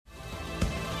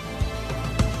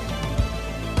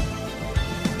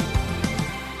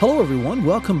Hello, everyone.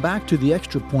 Welcome back to the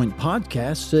Extra Point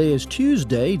Podcast. Today is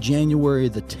Tuesday, January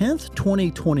the 10th,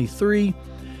 2023.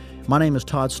 My name is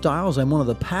Todd Stiles. I'm one of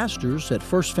the pastors at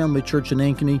First Family Church in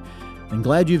Ankeny, and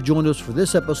glad you've joined us for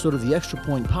this episode of the Extra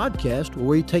Point Podcast, where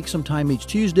we take some time each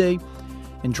Tuesday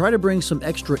and try to bring some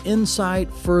extra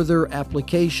insight, further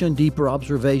application, deeper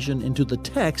observation into the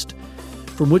text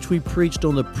from which we preached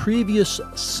on the previous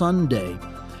Sunday.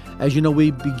 As you know,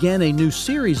 we began a new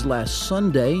series last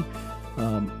Sunday,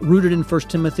 rooted in 1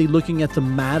 Timothy, looking at the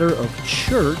matter of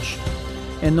church.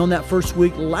 And on that first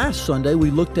week, last Sunday, we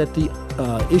looked at the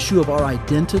issue of our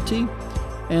identity.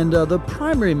 And the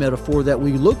primary metaphor that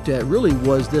we looked at really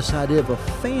was this idea of a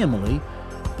family.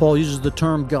 Paul uses the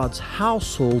term God's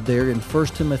household there in 1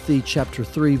 Timothy chapter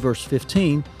 3, verse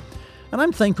 15. And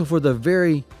I'm thankful for the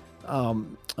very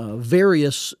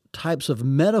various types of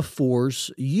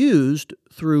metaphors used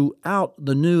throughout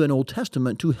the New and Old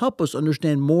Testament to help us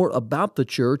understand more about the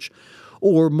church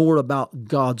or more about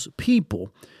God's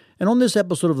people. And on this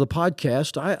episode of the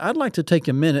podcast, I'd like to take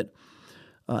a minute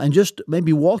and just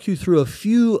maybe walk you through a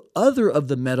few other of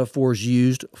the metaphors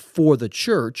used for the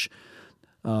church.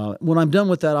 When I'm done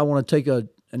with that, I want to take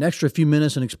an extra few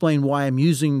minutes and explain why I'm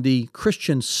using the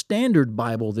Christian Standard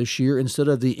Bible this year instead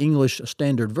of the English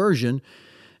Standard Version,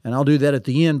 and I'll do that at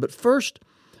the end. But first,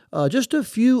 just a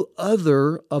few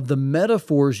other of the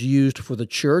metaphors used for the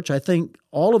church. I think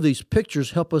all of these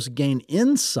pictures help us gain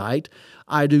insight.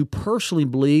 I do personally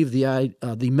believe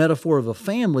the metaphor of a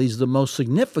family is the most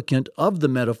significant of the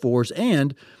metaphors,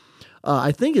 and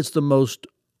I think it's the most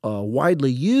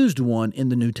widely used one in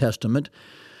the New Testament.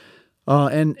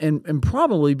 And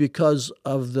probably because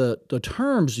of the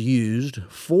terms used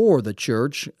for the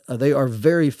church, they are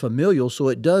very familial, so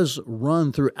it does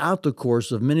run throughout the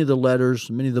course of many of the letters,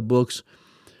 many of the books.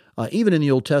 Even in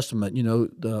the Old Testament,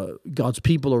 God's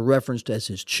people are referenced as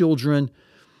His children.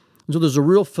 And so there's a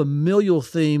real familial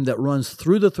theme that runs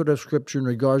through the thread of Scripture in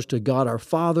regards to God our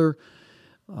Father.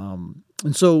 And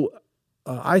so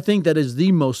I think that is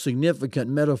the most significant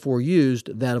metaphor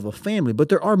used, that of a family. But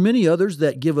there are many others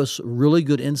that give us really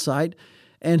good insight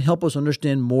and help us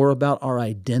understand more about our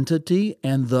identity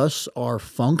and thus our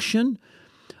function.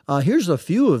 Here's a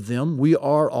few of them. We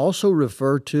are also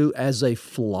referred to as a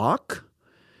flock.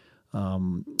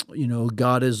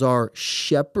 God is our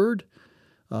shepherd.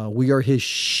 We are His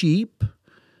sheep.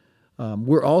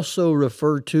 We're also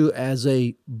referred to as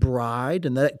a bride,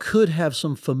 and that could have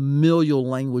some familial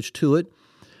language to it.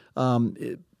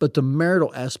 But the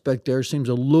marital aspect there seems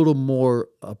a little more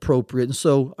appropriate. And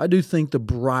so I do think the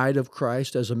bride of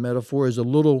Christ as a metaphor is a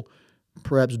little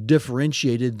perhaps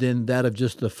differentiated than that of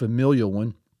just the familial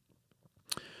one.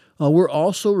 We're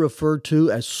also referred to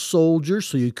as soldiers,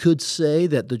 so you could say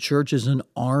that the church is an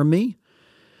army.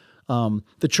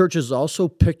 The church is also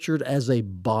pictured as a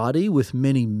body with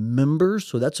many members,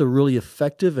 so that's a really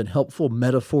effective and helpful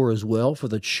metaphor as well for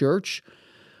the church.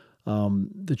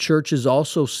 The church is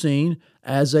also seen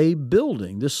as a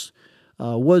building. This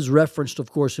was referenced,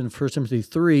 of course, in 1 Timothy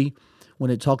 3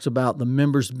 when it talks about the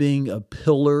members being a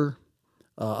pillar,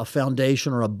 a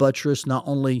foundation, or a buttress, not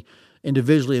only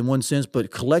individually in one sense, but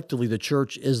collectively the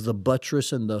church is the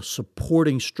buttress and the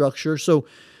supporting structure. So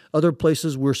other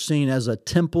places we're seen as a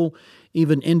temple,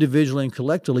 even individually and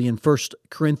collectively in 1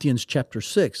 Corinthians chapter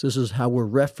 6. This is how we're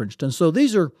referenced. And so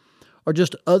these are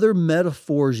just other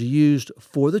metaphors used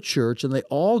for the church, and they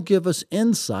all give us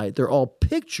insight. They're all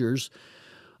pictures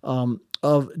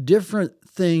of different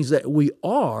things that we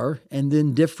are and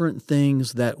then different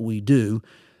things that we do.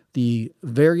 The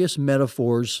various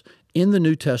metaphors in the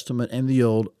New Testament and the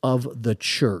Old of the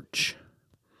church.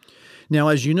 Now,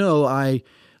 as you know, I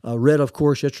read, of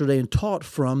course, yesterday and taught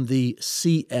from the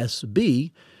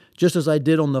CSB, just as I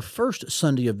did on the first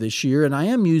Sunday of this year, and I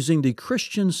am using the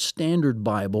Christian Standard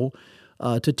Bible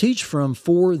to teach from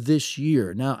for this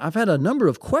year. Now, I've had a number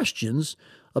of questions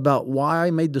about why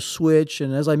I made the switch,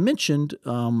 and as I mentioned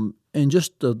in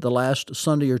just the last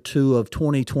Sunday or two of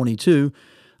 2022,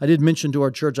 I did mention to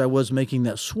our church I was making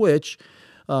that switch.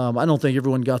 I don't think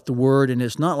everyone got the word, and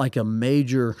it's not like a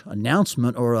major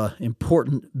announcement or an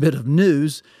important bit of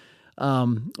news,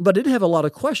 but I did have a lot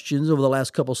of questions over the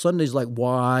last couple of Sundays, like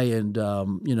why, and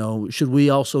should we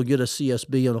also get a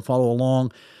CSB and follow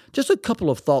along? Just a couple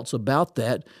of thoughts about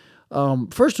that.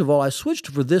 First of all, I switched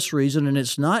for this reason, and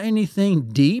it's not anything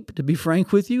deep, to be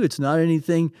frank with you. It's not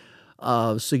anything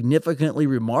significantly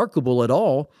remarkable at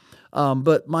all.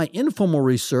 But my informal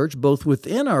research, both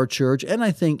within our church and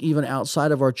I think even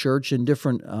outside of our church in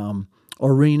different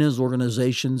arenas,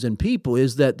 organizations, and people,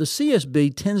 is that the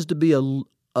CSB tends to be a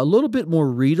little bit more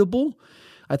readable.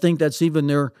 I think that's even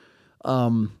their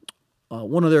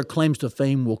one of their claims to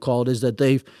fame, we'll call it, is that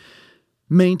they've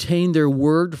maintained their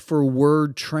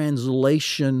word-for-word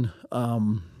translation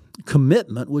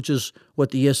commitment, which is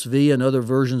what the ESV and other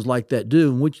versions like that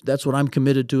do, and that's what I'm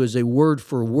committed to, is a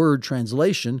word-for-word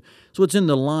translation. So it's in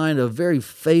the line of very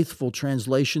faithful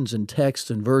translations and texts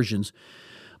and versions.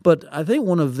 But I think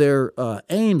one of their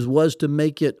aims was to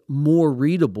make it more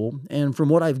readable. And from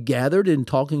what I've gathered in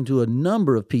talking to a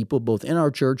number of people, both in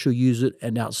our church who use it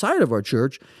and outside of our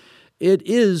church, it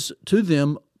is to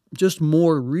them just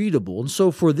more readable. And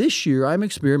so for this year, I'm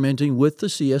experimenting with the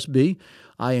CSB.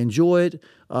 I enjoy it.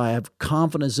 I have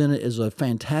confidence in it as a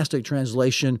fantastic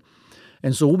translation.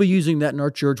 And so we'll be using that in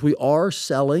our church. We are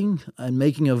selling and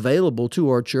making available to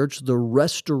our church the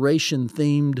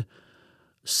restoration-themed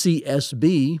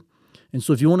CSB. And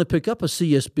so if you want to pick up a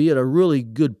CSB at a really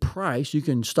good price, you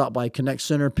can stop by Connect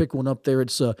Center, pick one up there.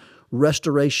 It's a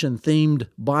restoration-themed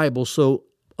Bible. So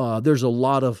there's a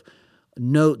lot of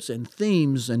notes and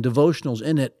themes and devotionals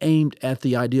in it aimed at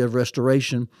the idea of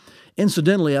restoration.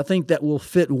 Incidentally, I think that will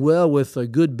fit well with a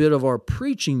good bit of our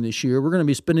preaching this year. We're going to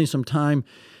be spending some time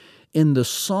in the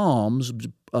Psalms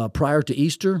prior to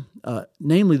Easter,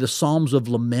 namely the Psalms of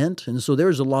Lament. And so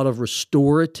there's a lot of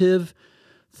restorative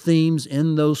themes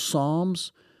in those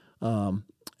Psalms,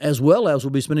 as well as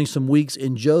we'll be spending some weeks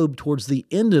in Job towards the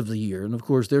end of the year. And of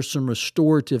course, there's some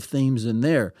restorative themes in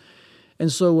there. And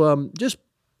so just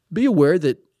be aware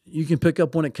that you can pick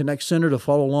up one at Connect Center to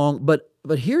follow along. But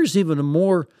here's even a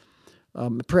more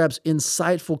perhaps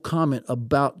insightful comment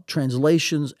about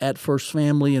translations at First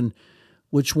Family and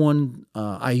which one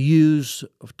I use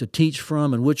to teach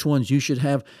from and which ones you should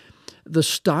have. The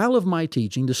style of my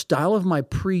teaching, the style of my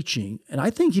preaching, and I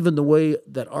think even the way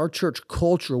that our church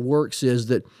culture works is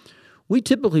that we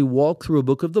typically walk through a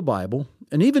book of the Bible,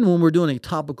 and even when we're doing a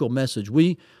topical message,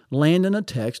 we land in a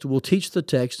text, we'll teach the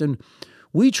text, and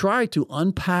we try to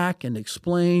unpack and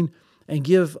explain and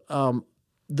give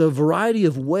the variety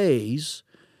of ways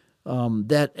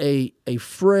that a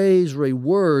phrase or a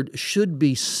word should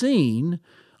be seen,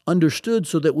 understood,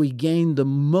 so that we gain the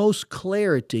most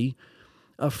clarity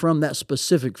from that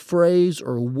specific phrase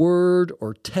or word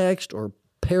or text or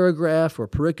paragraph or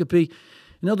pericope.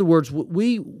 In other words,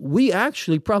 we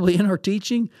actually probably in our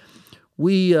teaching,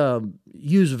 we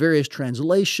use various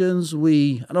translations.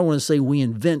 I don't want to say we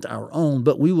invent our own,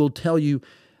 but we will tell you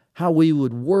how we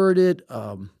would word it.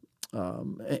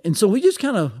 And so we just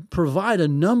kind of provide a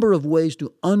number of ways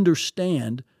to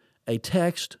understand a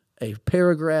text, a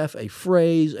paragraph, a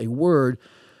phrase, a word,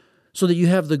 so that you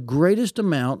have the greatest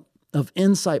amount of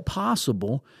insight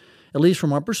possible, at least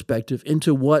from our perspective,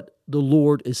 into what the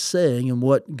Lord is saying and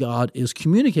what God is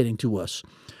communicating to us.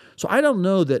 So I don't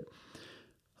know that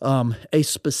a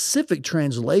specific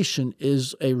translation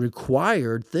is a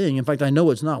required thing. In fact, I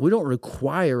know it's not. We don't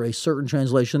require a certain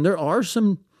translation. There are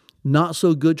some not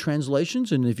so good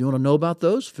translations, and if you want to know about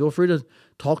those, feel free to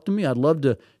talk to me. I'd love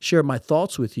to share my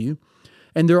thoughts with you.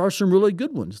 And there are some really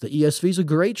good ones. The ESV is a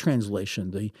great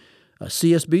translation. The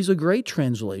CSB is a great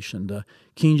translation. The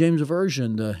King James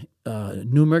Version, the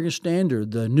New American Standard,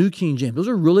 the New King James, those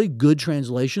are really good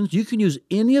translations. You can use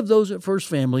any of those at First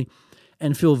Family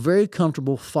and feel very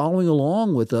comfortable following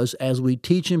along with us as we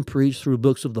teach and preach through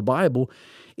books of the Bible.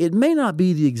 It may not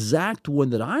be the exact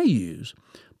one that I use,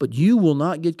 but you will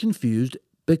not get confused,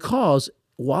 because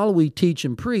while we teach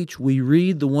and preach, we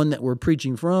read the one that we're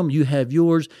preaching from, you have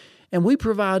yours, and we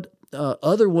provide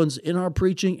other ones in our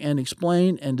preaching and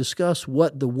explain and discuss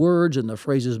what the words and the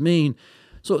phrases mean.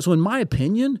 So in my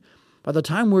opinion, by the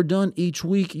time we're done each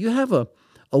week, you have a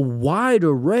wide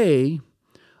array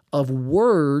of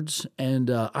words and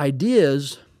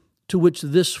ideas to which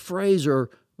this phrase or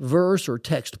verse or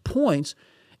text points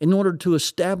in order to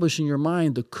establish in your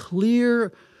mind the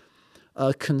clear,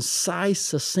 concise,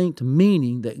 succinct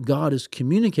meaning that God is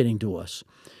communicating to us.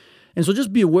 And so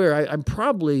just be aware, I'm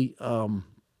probably a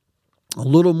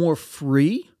little more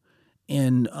free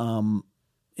in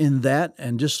that,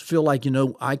 and just feel like,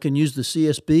 I can use the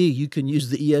CSB, you can use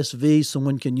the ESV,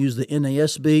 someone can use the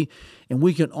NASB, and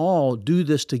we can all do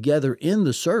this together in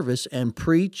the service and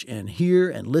preach and hear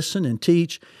and listen and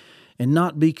teach and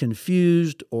not be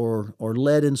confused or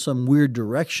led in some weird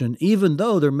direction, even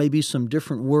though there may be some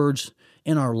different words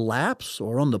in our laps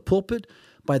or on the pulpit.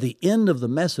 By the end of the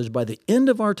message, by the end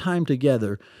of our time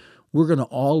together, we're going to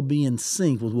all be in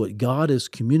sync with what God is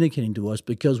communicating to us,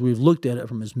 because we've looked at it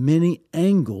from as many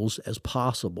angles as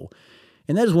possible.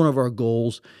 And that is one of our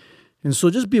goals. And so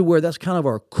just be aware that's kind of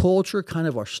our culture, kind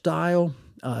of our style.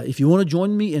 If you want to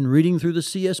join me in reading through the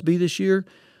CSB this year,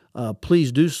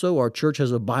 please do so. Our church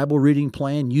has a Bible reading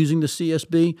plan using the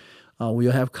CSB. We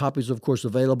have copies, of course,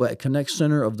 available at Connect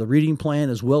Center of the reading plan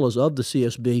as well as of the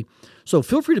CSB. So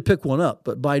feel free to pick one up,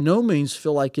 but by no means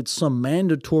feel like it's some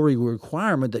mandatory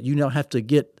requirement that you now have to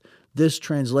get this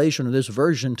translation or this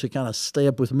version to kind of stay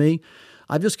up with me.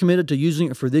 I've just committed to using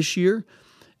it for this year,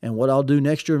 and what I'll do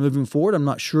next year moving forward, I'm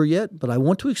not sure yet, but I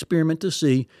want to experiment to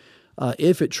see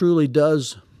if it truly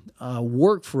does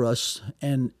work for us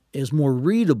and is more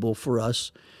readable for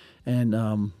us. And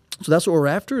so that's what we're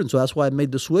after, and so that's why I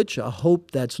made the switch. I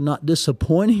hope that's not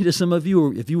disappointing to some of you,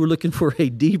 or if you were looking for a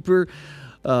deeper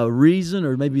reason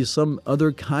or maybe some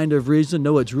other kind of reason.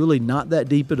 No, it's really not that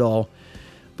deep at all.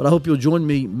 But I hope you'll join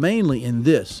me mainly in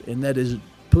this, and that is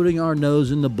putting our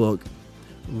nose in the book,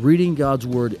 reading God's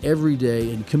Word every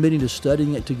day, and committing to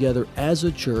studying it together as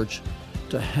a church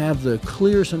to have the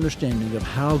clearest understanding of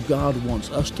how God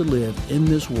wants us to live in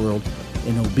this world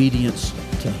in obedience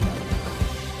to Him.